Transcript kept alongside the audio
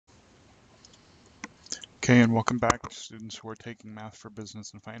Okay, and welcome back to students who are taking Math for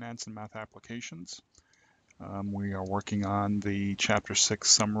Business and Finance and Math Applications. We are working on the Chapter 6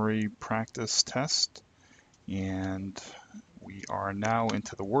 Summary Practice Test, and we are now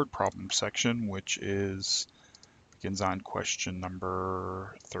into the word problem section, which begins on question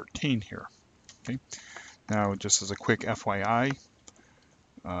number 13 here. Okay, now just as a quick FYI,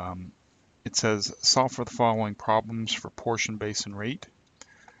 it says solve for the following problems for portion, base, and rate.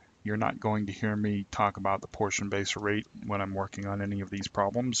 You're not going to hear me talk about the portion, base, or rate when I'm working on any of these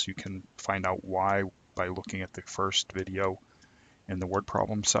problems. You can find out why by looking at the first video in the word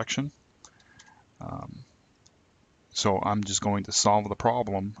problem section. So I'm just going to solve the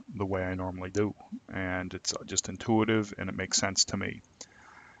problem the way I normally do, and it's just intuitive and it makes sense to me.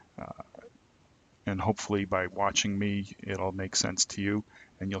 And hopefully by watching me, it'll make sense to you,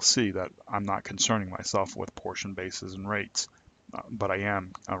 and you'll see that I'm not concerning myself with portion, bases, and rates. But I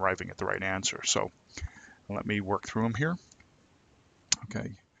am arriving at the right answer. So let me work through them here.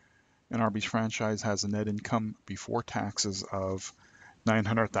 Okay, an Arby's franchise has a net income before taxes of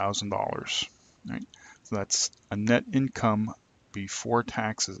 $900,000. Right, so that's a net income before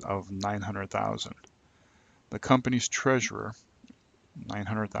taxes of $900,000. The company's treasurer,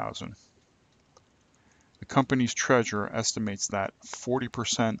 $900,000. The company's treasurer estimates that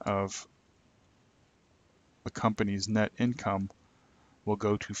 40% of the company's net income will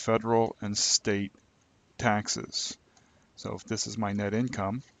go to federal and state taxes. So if this is my net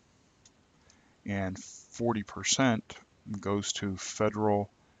income and 40% goes to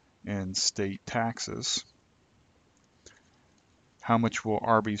federal and state taxes, how much will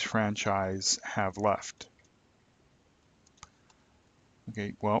Arby's franchise have left?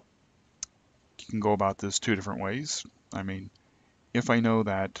 Okay, well, you can go about this two different ways. I mean, if I know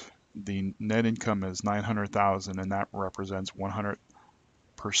that the net income is 900,000 and that represents 100%,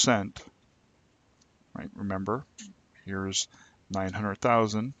 right? Remember, here's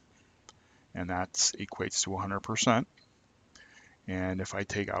 900,000 and that equates to 100%. And if I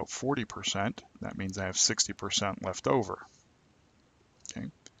take out 40%, that means I have 60% left over. Okay,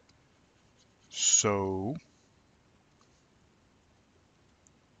 so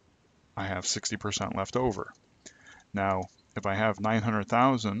I have 60% left over. Now, if I have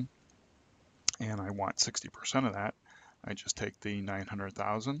 900,000 and I want 60% of that, I just take the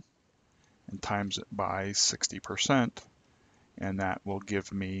 900,000 and times it by 60%, and that will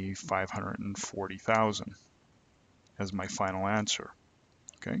give me 540,000 as my final answer.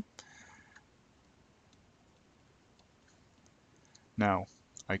 Okay. Now,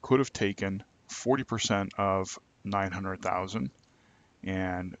 I could have taken 40% of 900,000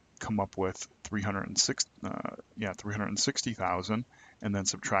 and come up with 360,000 and then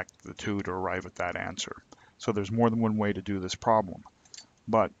subtract the two to arrive at that answer. So there's more than one way to do this problem.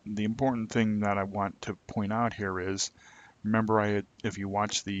 But the important thing that I want to point out here is, remember if you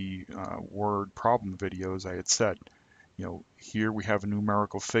watch the word problem videos, I had said, here we have a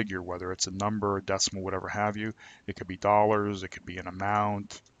numerical figure, whether it's a number, a decimal, whatever have you. It could be dollars, it could be an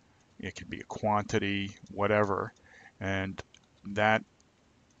amount, it could be a quantity, whatever. And that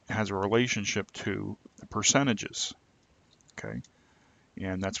has a relationship to the percentages, okay?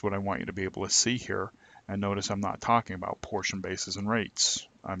 And that's what I want you to be able to see here. And notice I'm not talking about portion, bases, and rates.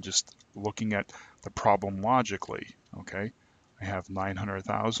 I'm just looking at the problem logically, okay? I have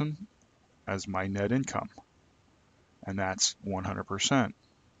 900,000 as my net income, and that's 100%.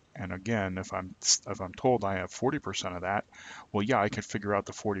 And again, if I'm told I have 40% of that, well, yeah, I could figure out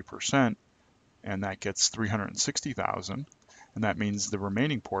the 40%, and that gets 360,000, and that means the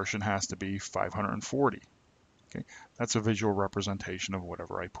remaining portion has to be 540. Okay, that's a visual representation of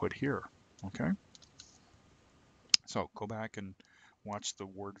whatever I put here. Okay, so go back and watch the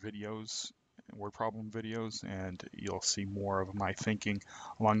word problem videos, and you'll see more of my thinking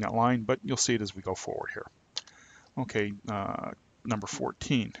along that line, but you'll see it as we go forward here. Okay, number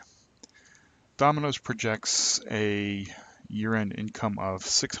 14. Domino's projects a year-end income of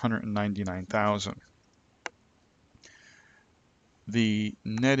 $699,000. The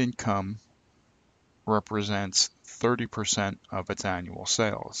net income represents 30% of its annual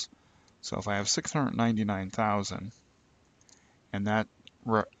sales. So if I have 699,000 and that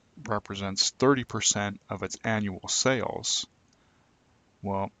represents 30% of its annual sales,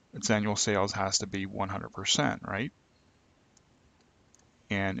 well, its annual sales has to be 100%, right?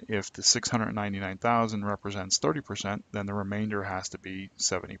 And if the 699,000 represents 30%, then the remainder has to be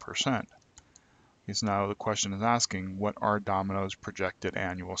 70%. So now the question is asking, what are Domino's projected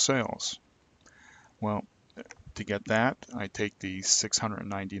annual sales? Well, to get that, I take the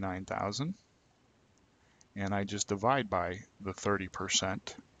 699,000 and I just divide by the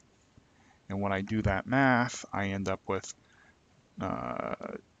 30%, And when I do that math, I end up with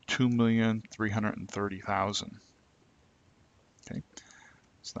 2,330,000. Okay,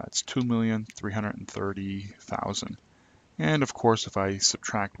 so that's 2,330,000. And of course, if I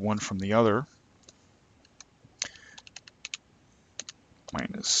subtract one from the other,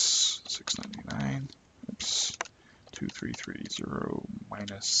 minus 699, oops, 2330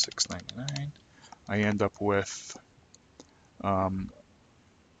 minus 699, I end up with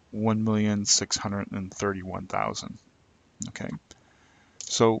 1,631,000. Okay,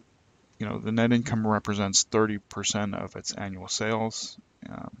 so the net income represents 30% of its annual sales,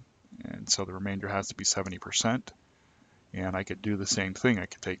 and so the remainder has to be 70%. And I could do the same thing. I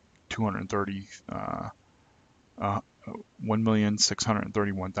could take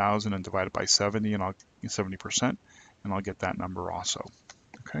 1,631,000 and divide it by 70, and 70%, and I'll get that number also.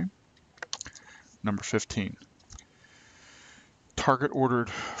 Okay. Number 15. Target ordered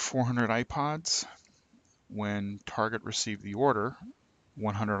 400 iPods. When Target received the order,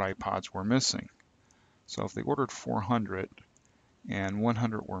 100 iPods were missing. So if they ordered 400 and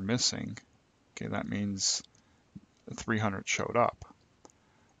 100 were missing, okay, that means 300 showed up.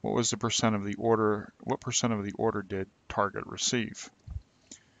 What was the percent of the order? What percent of the order did Target receive?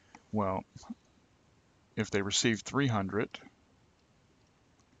 Well, if they received 300,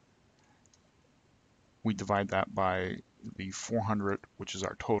 we divide that by the 400, which is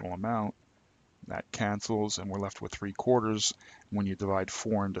our total amount. That cancels, and we're left with 3/4. When you divide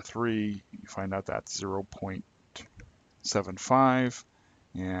 4 into 3, you find out that's 0.75,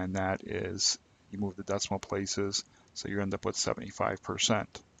 and that is, you move the decimal places, so you end up with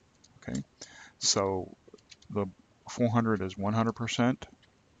 75%. Okay, so the 400 is 100%,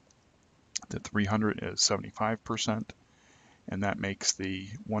 the 300 is 75%, and that makes the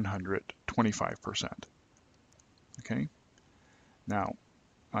 100 25%. Okay, now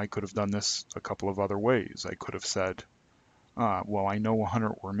I could have done this a couple of other ways. I could have said, well, I know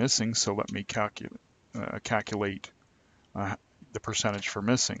 100 were missing, so let me calculate the percentage for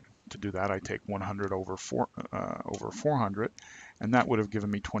missing. To do that, I take 100 over 400, and that would have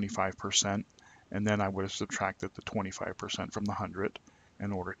given me 25%, and then I would have subtracted the 25% from the 100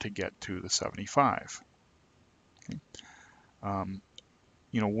 in order to get to the 75. Okay.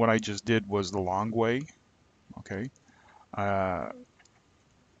 What I just did was the long way. Okay.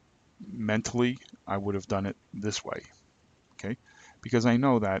 Mentally, I would have done it this way. Okay, because I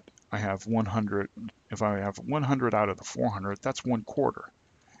know that I have 100. If I have 100 out of the 400, that's 1/4,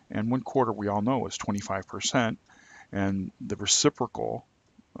 and 1/4 we all know is 25%, and the reciprocal,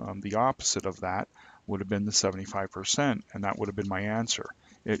 the opposite of that, would have been the 75%, and that would have been my answer.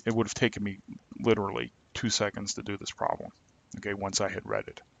 It would have taken me literally 2 seconds to do this problem. Okay, once I had read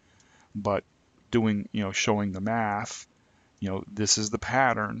it, but doing, showing the math, this is the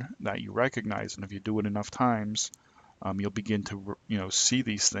pattern that you recognize, and if you do it enough times, you'll begin to, see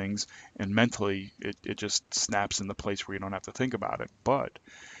these things, and mentally it just snaps into place where you don't have to think about it. But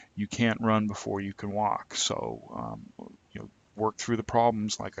you can't run before you can walk. So, work through the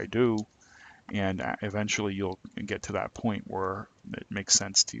problems like I do, and eventually you'll get to that point where it makes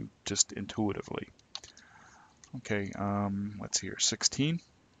sense to you just intuitively. Okay, let's see here, 16.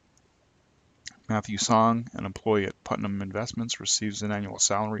 Matthew Song, an employee at Putnam Investments, receives an annual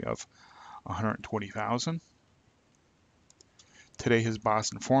salary of $120,000. Today, his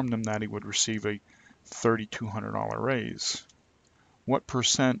boss informed him that he would receive a $3,200 raise. What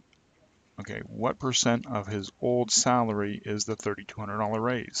percent of his old salary is the $3,200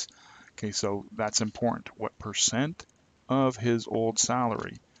 raise? Okay, so that's important. What percent of his old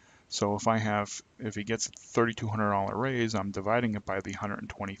salary? So if he gets a $3,200 raise, I'm dividing it by the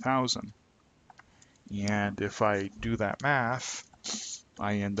 $120,000. And if I do that math,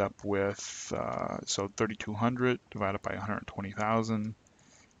 I end up with, so 3,200 divided by 120,000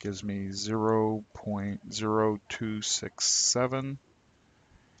 gives me 0.0267.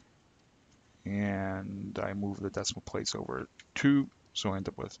 And I move the decimal place over 2, so I end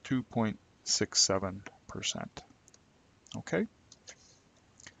up with 2.67%. Okay.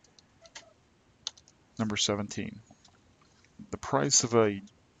 Number 17. The price of a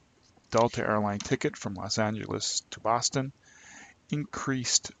Delta airline ticket from Los Angeles to Boston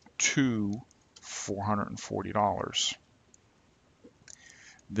increased to $440.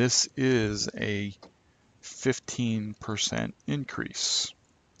 This is a 15% increase.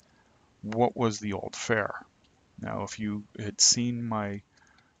 What was the old fare? Now, if you had seen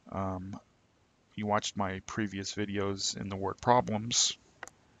you watched my previous videos in the word problems,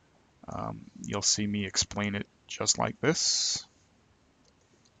 you'll see me explain it just like this.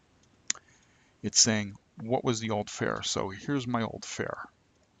 It's saying, what was the old fare? So here's my old fare.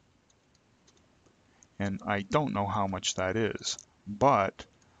 and I don't know how much that is, but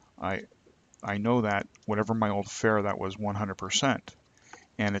I know that whatever my old fare, that was 100%,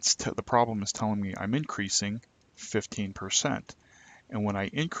 and the problem is telling me I'm increasing 15%, and when I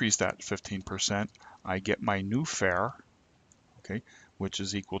increase that 15%, I get my new fare, okay, which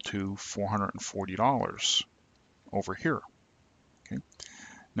is equal to $440 over here. Okay,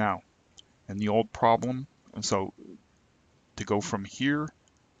 now, in the old problem, and so to go from here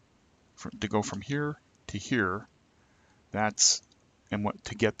to here, that's, and what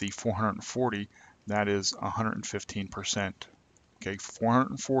to get the 440, that is 115%. Okay,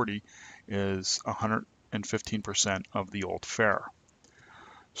 440 is 115% of the old fare.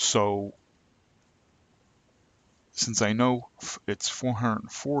 So since I know it's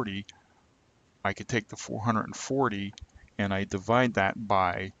 440, I could take the 440 and I divide that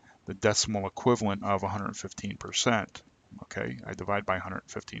by the decimal equivalent of 115%. Okay, I divide by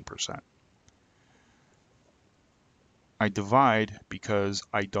 115%. I divide because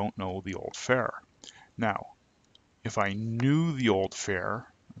I don't know the old fare. Now, if I knew the old fare,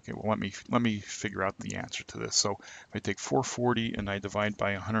 okay, well, let me figure out the answer to this. So if I take 440 and I divide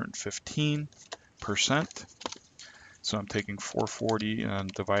by 115%, so I'm taking 440 and I'm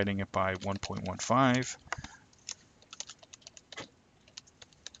dividing it by 1.15,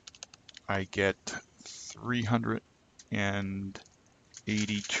 I get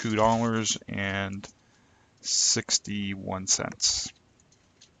 $382.61.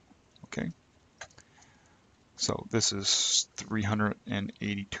 Okay, so this is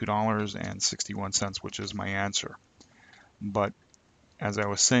 $382.61, which is my answer. But as I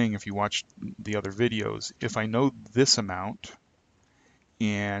was saying, if you watched the other videos, if I know this amount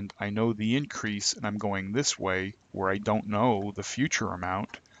and I know the increase and I'm going this way where I don't know the future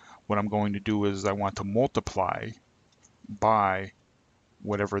amount, what I'm going to do is I want to multiply by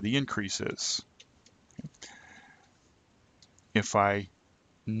whatever the increase is. If I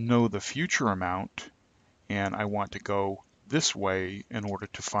know the future amount and I want to go this way in order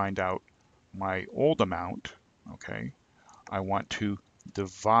to find out my old amount, okay, I want to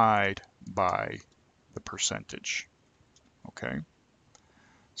divide by the percentage. Okay,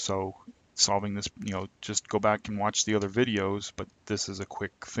 so solving this, just go back and watch the other videos, but this is a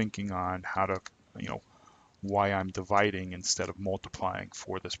quick thinking on how to, why I'm dividing instead of multiplying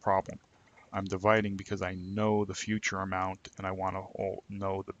for this problem. I'm dividing because I know the future amount and I want to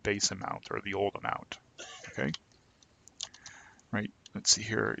know the base amount or the old amount. Okay, right, let's see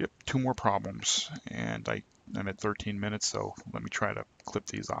here. Yep, 2 more problems and I'm at 13 minutes, so let me try to clip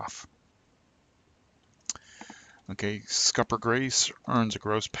these off. Okay, Scupper Grace earns a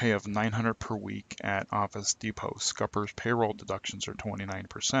gross pay of $900 per week at Office Depot. Scupper's payroll deductions are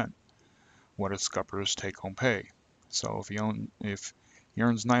 29%. What is Scupper's take-home pay? So if he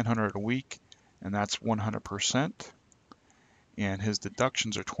earns $900 a week and that's 100%, and his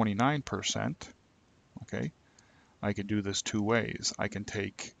deductions are 29%, okay, I could do this 2 ways. I can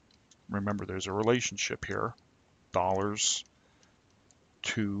take, remember there's a relationship here, dollars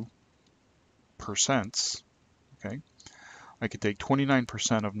to percents, okay. I could take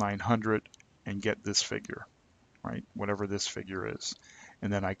 29% of 900 and get this figure, right, whatever this figure is,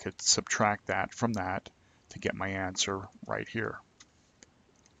 and then I could subtract that from that to get my answer right here.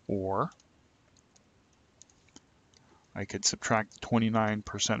 Or I could subtract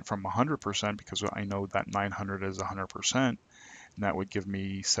 29% from 100% because I know that 900 is 100%, and that would give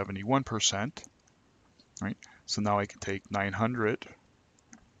me 71%, right? So now I can take 900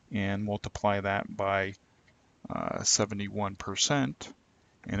 and multiply that by 71%,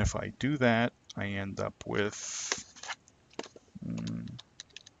 and if I do that, I end up with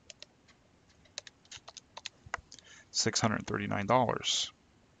 $639,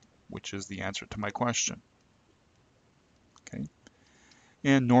 which is the answer to my question. Okay,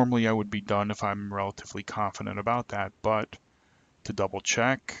 and normally I would be done if I'm relatively confident about that, but to double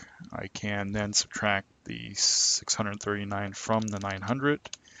check, I can then subtract the 639 from the 900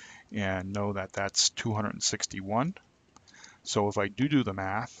 and know that that's 261. So if I do the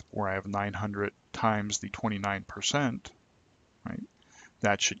math, where I have 900 times the 29%, right,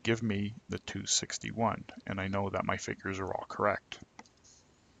 that should give me the 261, and I know that my figures are all correct.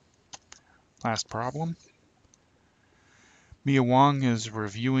 Last problem. Mia Wong is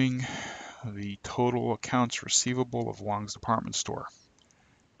reviewing the total accounts receivable of Wong's department store.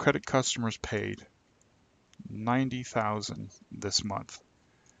 Credit customers paid $90,000 this month.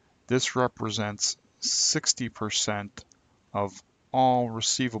 This represents 60% of all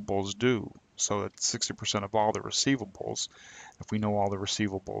receivables due. So that's 60% of all the receivables. If we know all the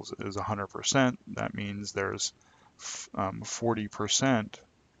receivables is 100%, that means there's 40%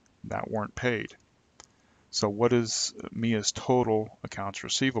 that weren't paid. So what is Mia's total accounts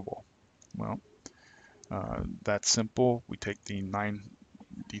receivable? Well, that's simple. We take the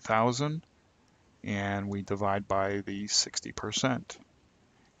 90,000 and we divide by the 60%.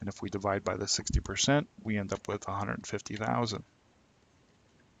 And if we divide by the 60%, we end up with 150,000.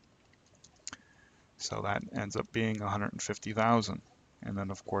 So that ends up being 150,000. And then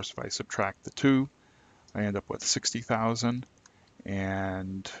of course, if I subtract the 2, I end up with 60,000.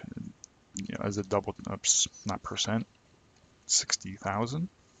 And as a double, oops, not percent, 60,000.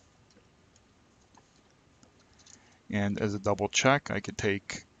 And as a double check, I could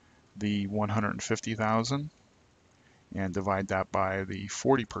take the 150,000 and divide that by the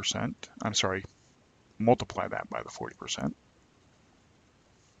 40%. I'm sorry, multiply that by the 40%.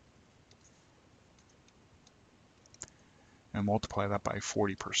 And multiply that by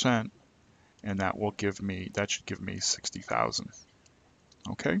 40%, and that should give me 60,000.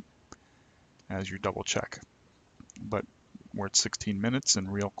 Okay, as your double check. But we're at 16 minutes,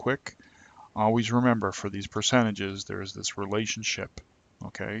 and real quick, always remember for these percentages, there's this relationship,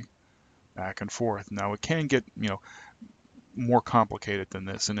 okay, back and forth. Now it can get, more complicated than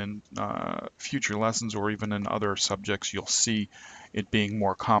this, and in future lessons or even in other subjects you'll see it being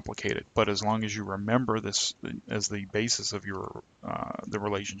more complicated, but as long as you remember this as the basis of your the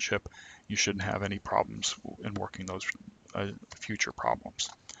relationship, you shouldn't have any problems in working those future problems.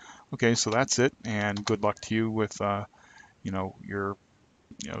 Okay, so that's it, and good luck to you with your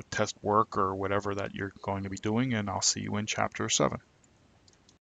test work or whatever that you're going to be doing, and I'll see you in chapter 7.